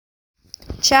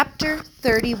Chapter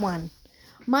 31.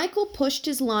 Michael pushed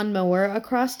his lawnmower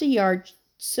across a yard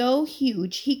so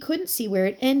huge he couldn't see where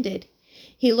it ended.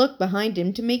 He looked behind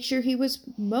him to make sure he was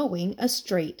mowing a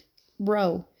straight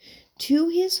row. To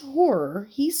his horror,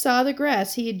 he saw the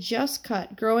grass he had just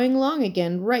cut growing long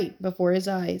again right before his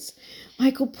eyes.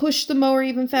 Michael pushed the mower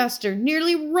even faster,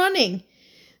 nearly running.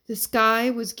 The sky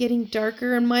was getting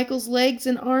darker and Michael's legs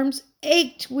and arms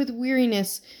ached with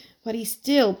weariness, but he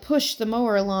still pushed the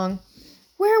mower along.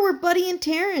 Where were Buddy and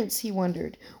Terence, he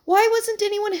wondered. Why wasn't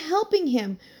anyone helping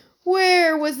him?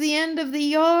 Where was the end of the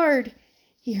yard?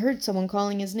 He heard someone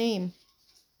calling his name,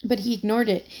 but he ignored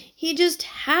it. He just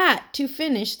had to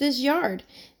finish this yard.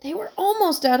 They were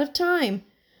almost out of time.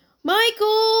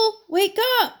 Michael, wake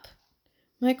up!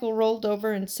 Michael rolled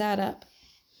over and sat up.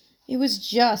 It was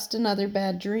just another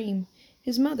bad dream.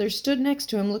 His mother stood next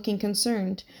to him looking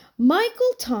concerned.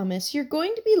 Michael Thomas, you're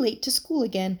going to be late to school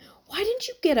again. Why didn't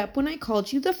you get up when I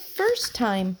called you the first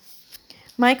time?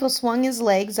 Michael swung his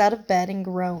legs out of bed and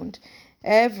groaned.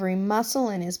 Every muscle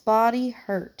in his body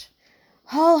hurt.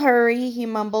 I'll hurry, he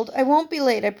mumbled. I won't be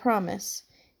late, I promise.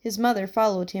 His mother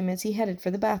followed him as he headed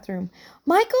for the bathroom.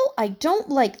 Michael, I don't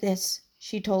like this,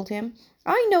 she told him.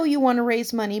 I know you want to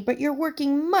raise money, but you're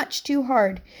working much too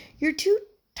hard. You're too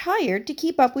tired to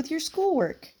keep up with your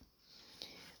schoolwork.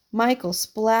 Michael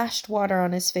splashed water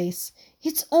on his face.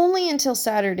 It's only until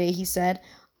Saturday, he said.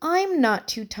 I'm not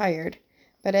too tired.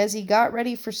 But as he got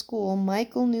ready for school,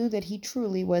 Michael knew that he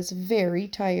truly was very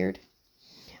tired.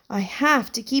 I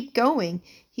have to keep going,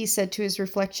 he said to his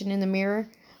reflection in the mirror.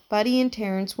 Buddy and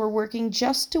Terence were working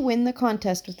just to win the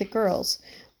contest with the girls,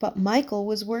 but Michael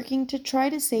was working to try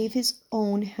to save his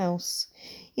own house.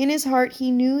 In his heart,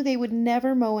 he knew they would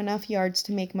never mow enough yards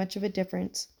to make much of a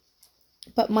difference.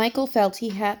 But Michael felt he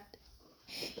had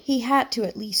to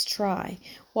at least try,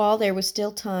 while there was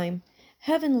still time.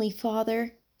 Heavenly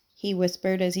Father, he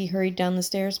whispered as he hurried down the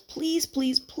stairs, please,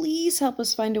 please, please help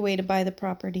us find a way to buy the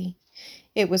property.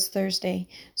 It was Thursday.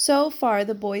 So far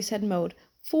the boys had mowed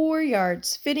 4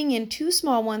 yards, fitting in 2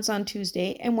 small ones on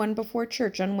Tuesday and 1 before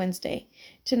church on Wednesday.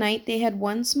 Tonight they had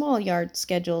 1 small yard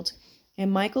scheduled,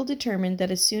 and Michael determined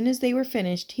that as soon as they were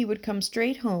finished he would come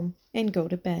straight home and go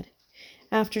to bed.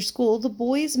 After school, the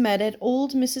boys met at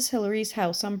old Mrs. Hillary's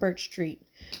house on Birch Street.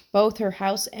 Both her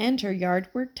house and her yard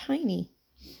were tiny.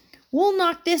 We'll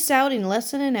knock this out in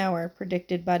less than an hour,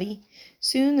 predicted Buddy.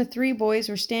 Soon the 3 boys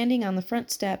were standing on the front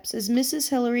steps as Mrs.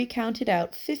 Hillary counted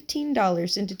out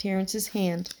 $15 into Terence's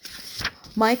hand.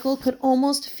 Michael could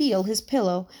almost feel his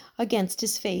pillow against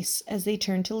his face as they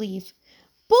turned to leave.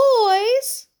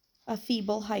 Boys! A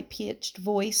feeble, high-pitched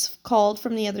voice called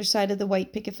from the other side of the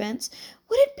white picket fence.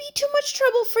 Would it be too much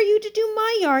trouble for you to do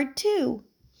my yard, too?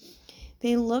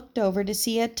 They looked over to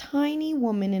see a tiny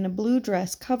woman in a blue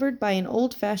dress covered by an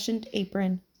old-fashioned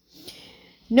apron.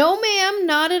 No, ma'am,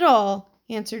 not at all,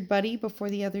 answered Buddy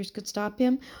before the others could stop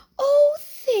him. Oh,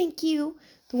 thank you,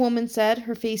 the woman said,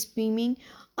 her face beaming.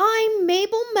 I'm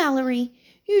Mabel Mallory.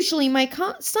 Usually my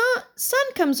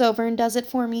son comes over and does it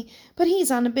for me, but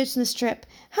he's on a business trip.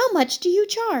 How much do you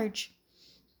charge?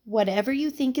 Whatever you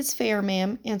think is fair,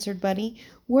 ma'am, answered Buddy.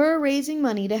 We're raising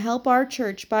money to help our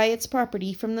church buy its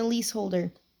property from the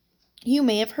leaseholder. You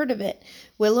may have heard of it,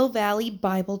 Willow Valley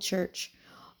Bible Church.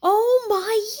 Oh,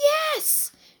 my,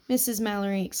 yes! Mrs.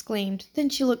 Mallory exclaimed. Then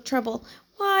she looked troubled.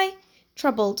 Why,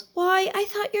 I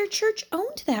thought your church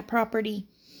owned that property.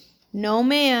 No,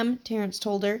 ma'am, Terence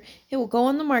told her. It will go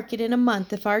on the market in a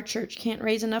month if our church can't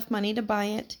raise enough money to buy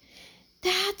it.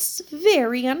 That's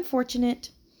very unfortunate,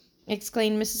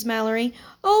 exclaimed Mrs. Mallory.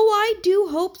 Oh, I do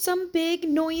hope some big,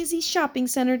 noisy shopping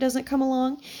center doesn't come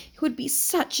along. It would be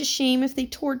such a shame if they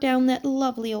tore down that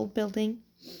lovely old building.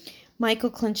 Michael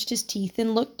clenched his teeth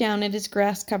and looked down at his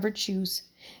grass-covered shoes.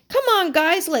 Come on,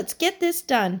 guys, let's get this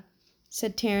done,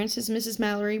 said Terence as Mrs.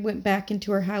 Mallory went back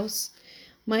into her house.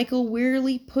 Michael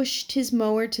wearily pushed his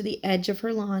mower to the edge of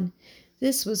her lawn.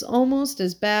 This was almost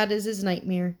as bad as his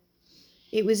nightmare.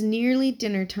 It was nearly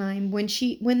dinner time when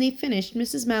they finished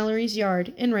Mrs. Mallory's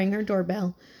yard and rang her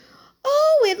doorbell.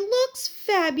 Oh, it looks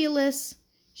fabulous,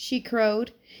 she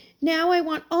crowed. Now I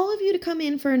want all of you to come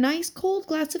in for a nice cold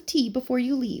glass of tea before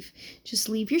you leave. Just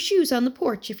leave your shoes on the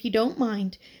porch if you don't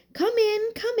mind. Come in,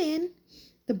 come in.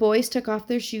 The boys took off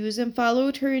their shoes and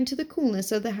followed her into the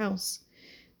coolness of the house.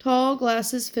 Tall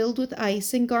glasses filled with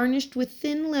ice and garnished with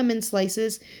thin lemon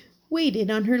slices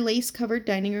waited on her lace-covered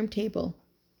dining room table.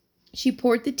 She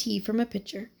poured the tea from a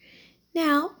pitcher.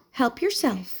 Now, help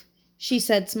yourself, she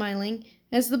said, smiling.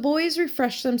 As the boys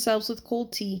refreshed themselves with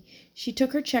cold tea, she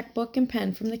took her checkbook and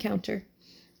pen from the counter.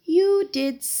 You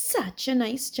did such a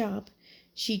nice job,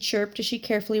 she chirped as she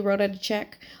carefully wrote out a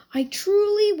check. "I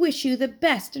truly wish you the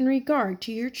best in regard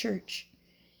to your church,"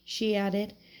 she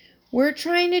added. "We're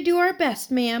trying to do our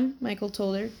best, ma'am," Michael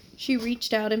told her. She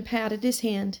reached out and patted his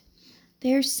hand.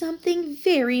 "There's something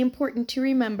very important to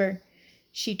remember,"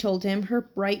 she told him, her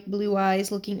bright blue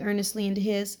eyes looking earnestly into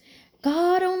his.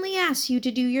 "God only asks you to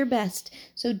do your best,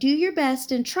 so do your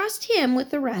best and trust Him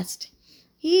with the rest.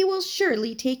 He will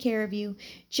surely take care of you,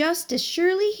 just as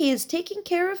surely He has taken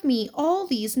care of me all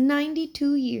these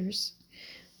 92 years.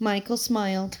 Michael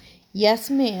smiled.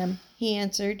 "Yes, ma'am," he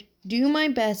answered. "Do my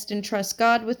best and trust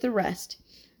God with the rest."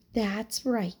 "That's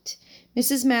right,"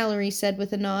 Mrs. Mallory said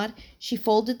with a nod. She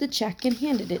folded the check and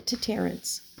handed it to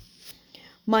Terence.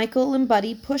 Michael and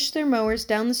Buddy pushed their mowers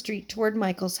down the street toward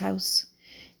Michael's house.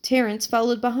 Terence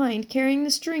followed behind, carrying the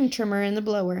string trimmer and the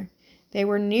blower. They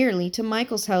were nearly to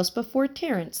Michael's house before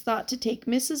Terence thought to take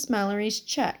Mrs. Mallory's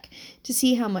check to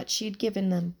see how much she had given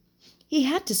them. He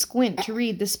had to squint to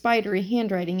read the spidery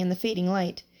handwriting in the fading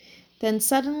light. Then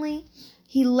suddenly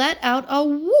he let out a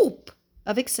whoop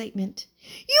of excitement.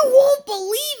 "You won't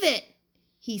believe it,"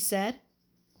 he said.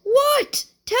 "What?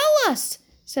 Tell us,"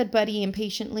 said Buddy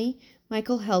impatiently.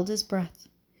 Michael held his breath.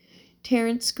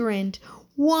 Terence grinned.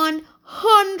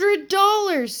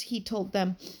 $100, he told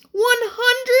them.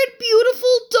 100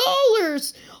 beautiful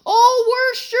dollars! All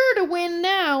we're sure to win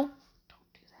now.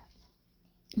 Don't do that.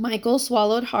 Michael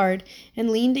swallowed hard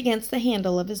and leaned against the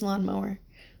handle of his lawnmower.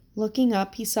 Looking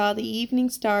up, he saw the evening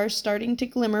stars starting to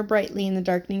glimmer brightly in the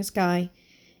darkening sky.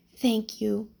 "Thank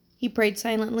you," he prayed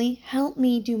silently. "Help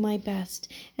me do my best,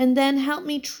 and then help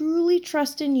me truly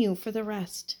trust in you for the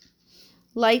rest."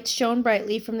 Lights shone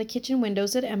brightly from the kitchen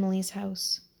windows at Emily's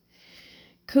house.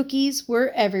 Cookies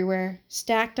were everywhere,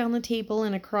 stacked on the table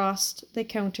and across the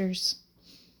counters.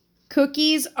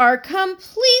 "Cookies are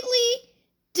completely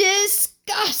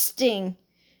disgusting,"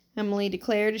 Emily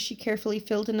declared as she carefully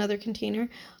filled another container.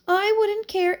 "I wouldn't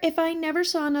care if I never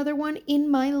saw another one in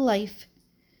my life."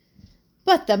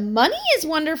 "But the money is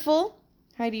wonderful,"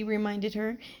 Heidi reminded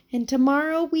her, "and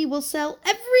tomorrow we will sell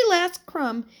every last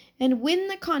crumb and win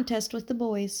the contest with the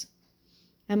boys."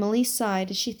 Emily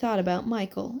sighed as she thought about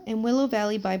Michael and Willow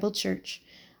Valley Bible Church.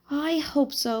 "I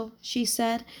hope so," she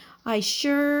said. "I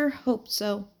sure hope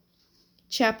so."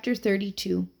 Chapter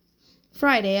 32.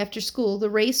 Friday after school, the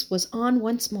race was on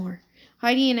once more.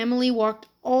 Heidi and Emily walked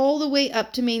all the way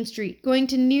up to Main Street, going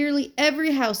to nearly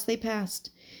every house they passed.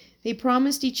 They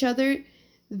promised each other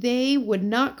they would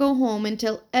not go home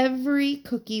until every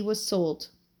cookie was sold.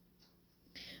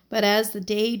 But as the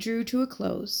day drew to a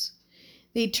close,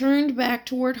 they turned back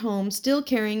toward home, still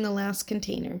carrying the last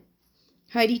container.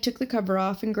 Heidi took the cover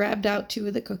off and grabbed out 2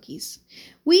 of the cookies.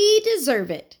 "We deserve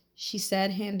it," she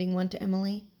said, handing one to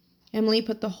Emily. Emily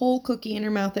put the whole cookie in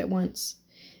her mouth at once.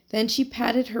 Then she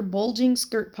patted her bulging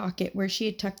skirt pocket where she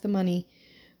had tucked the money.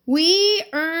 "We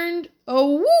earned a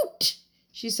woot,"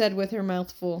 she said with her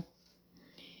mouth full.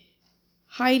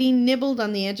 Heidi nibbled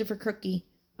on the edge of her cookie.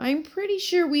 "I'm pretty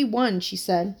sure we won," she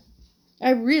said.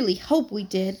 "I really hope we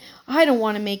did. I don't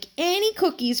want to make any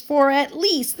cookies for at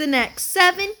least the next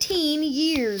 17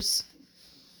 years.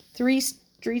 3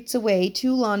 streets away,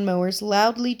 2 lawnmowers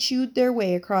loudly chewed their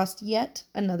way across yet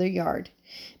another yard.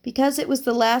 Because it was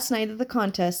the last night of the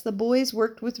contest, the boys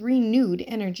worked with renewed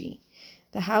energy.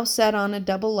 The house sat on a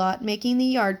double lot, making the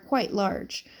yard quite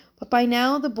large. But by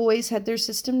now the boys had their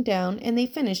system down, and they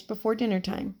finished before dinner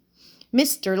time.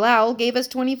 "Mr. Lowell gave us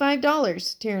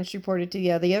 $25, Terence reported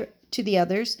to the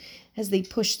others as they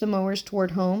pushed the mowers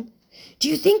toward home. "Do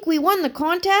you think we won the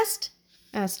contest?"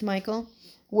 asked Michael.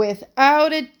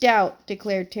 "Without a doubt,"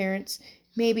 declared Terence.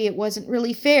 "Maybe it wasn't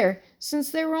really fair,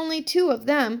 since there were only 2 of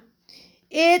them."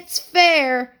 "It's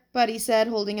fair," Buddy said,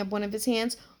 holding up one of his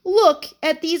hands. "Look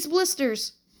at these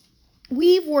blisters.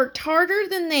 We've worked harder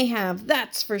than they have,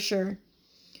 that's for sure."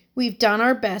 "We've done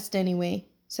our best anyway,"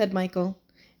 said Michael.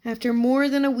 After more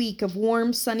than a week of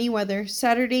warm, sunny weather,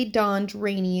 Saturday dawned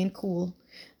rainy and cool.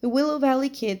 The Willow Valley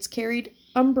kids carried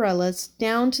umbrellas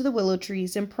down to the willow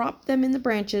trees and propped them in the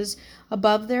branches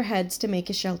above their heads to make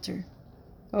a shelter.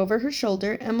 Over her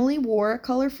shoulder, Emily wore a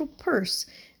colorful purse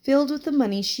filled with the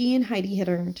money she and Heidi had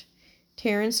earned.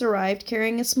 Terence arrived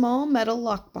carrying a small metal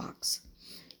lockbox.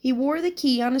 He wore the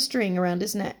key on a string around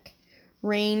his neck.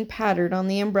 Rain pattered on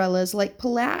the umbrellas like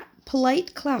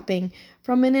polite clapping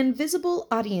from an invisible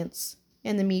audience,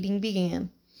 and the meeting began.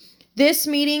 "This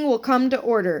meeting will come to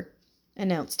order,"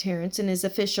 announced Terence in his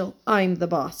official "I'm the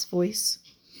boss" voice.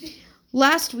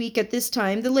 "Last week at this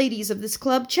time, the ladies of this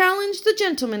club challenged the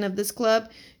gentlemen of this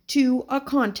club to a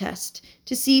contest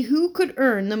to see who could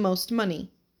earn the most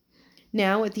money.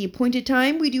 Now, at the appointed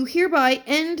time, we do hereby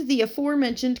end the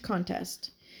aforementioned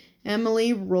contest."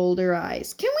 Emily rolled her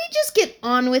eyes. "Can we just get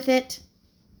on with it?"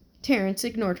 Terence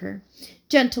ignored her.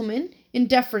 "Gentlemen, in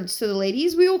deference to the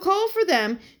ladies, we will call for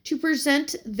them to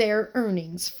present their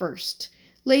earnings first.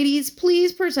 Ladies,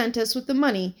 please present us with the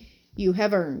money you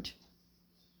have earned."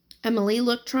 Emily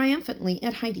looked triumphantly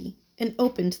at Heidi and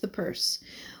opened the purse.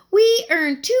 "We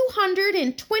earned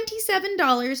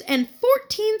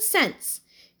 $227.14,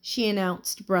 she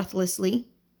announced breathlessly.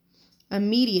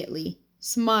 Immediately,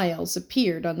 smiles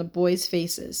appeared on the boys'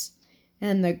 faces,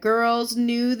 and the girls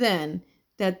knew then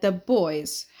that the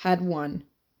boys had won.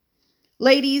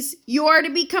 "Ladies, you are to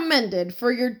be commended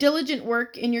for your diligent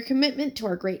work and your commitment to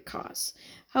our great cause.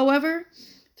 However,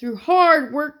 through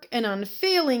hard work and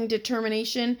unfailing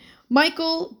determination,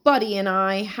 Michael, Buddy, and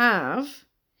I have—"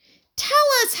 "Tell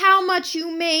us how much you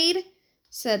made,"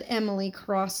 said Emily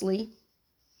crossly.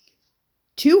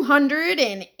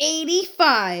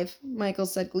 $285, Michael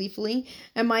said gleefully.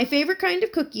 "And my favorite kind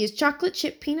of cookie is chocolate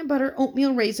chip peanut butter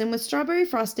oatmeal raisin with strawberry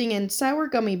frosting and sour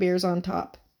gummy bears on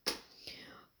top."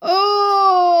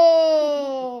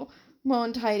 "Oh,"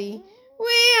 moaned Heidi.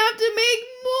 "We have to make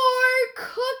more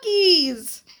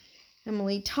cookies."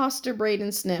 Emily tossed her braid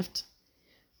and sniffed.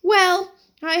 "Well,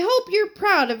 I hope you're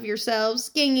proud of yourselves,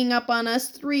 ganging up on us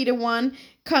 3-1.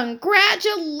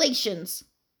 Congratulations!"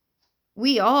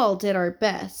 "We all did our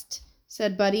best,"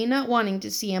 said Buddy, not wanting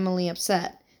to see Emily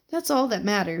upset. "That's all that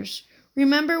matters.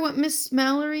 Remember what Miss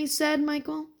Mallory said,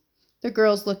 Michael?" The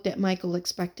girls looked at Michael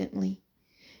expectantly.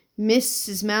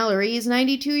 "Mrs. Mallory is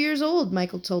 92 years old,"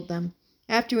 Michael told them.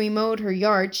 "After we mowed her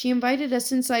yard, she invited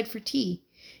us inside for tea.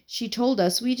 She told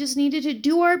us we just needed to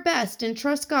do our best and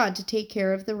trust God to take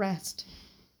care of the rest."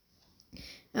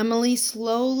 Emily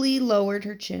slowly lowered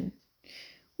her chin.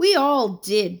 "We all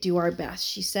did do our best,"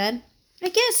 she said. "I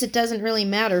guess it doesn't really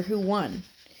matter who won.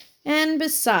 And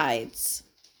besides,"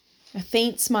 a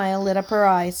faint smile lit up her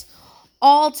eyes,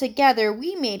 "altogether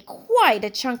we made quite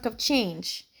a chunk of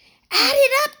change." "Add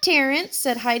it up, Terence,"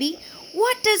 said Heidi.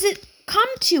 "What does it come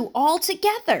to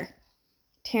altogether?"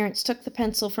 Terence took the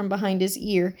pencil from behind his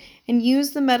ear and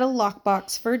used the metal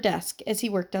lockbox for a desk as he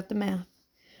worked out the math.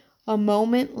 A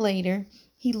moment later,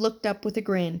 he looked up with a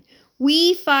grin.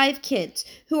 "We 5 kids,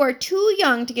 who are too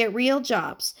young to get real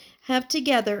jobs, have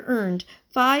together earned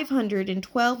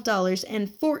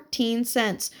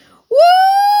 $512.14.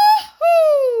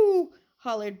 "Woo-hoo!"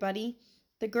 hollered Buddy.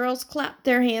 The girls clapped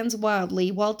their hands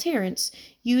wildly, while Terence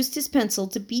used his pencil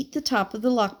to beat the top of the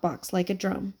lockbox like a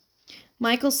drum.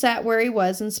 Michael sat where he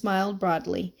was and smiled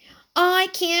broadly. "I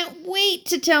can't wait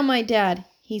to tell my dad,"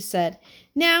 he said.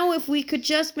 "Now if we could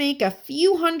just make a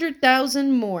few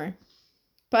 100,000 more."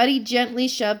 Buddy gently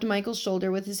shoved Michael's shoulder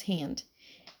with his hand.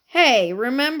 "Hey,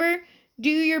 remember?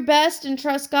 Do your best and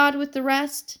trust God with the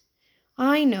rest."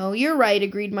 "I know, you're right,"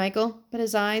 agreed Michael, but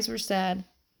his eyes were sad.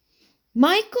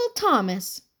 "Michael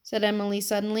Thomas," said Emily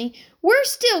suddenly, "we're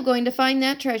still going to find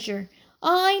that treasure.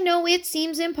 I know it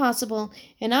seems impossible,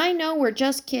 and I know we're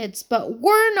just kids, but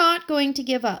we're not going to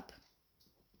give up."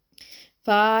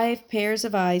 5 pairs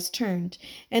of eyes turned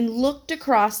and looked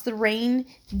across the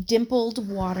rain-dimpled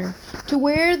water to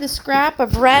where the scrap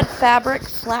of red fabric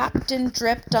flapped and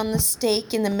dripped on the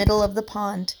stake in the middle of the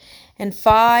pond, and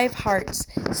 5 hearts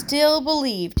still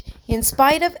believed, in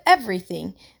spite of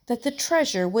everything, that the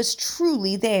treasure was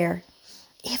truly there.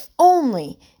 If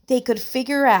only they could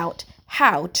figure out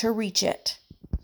how to reach it.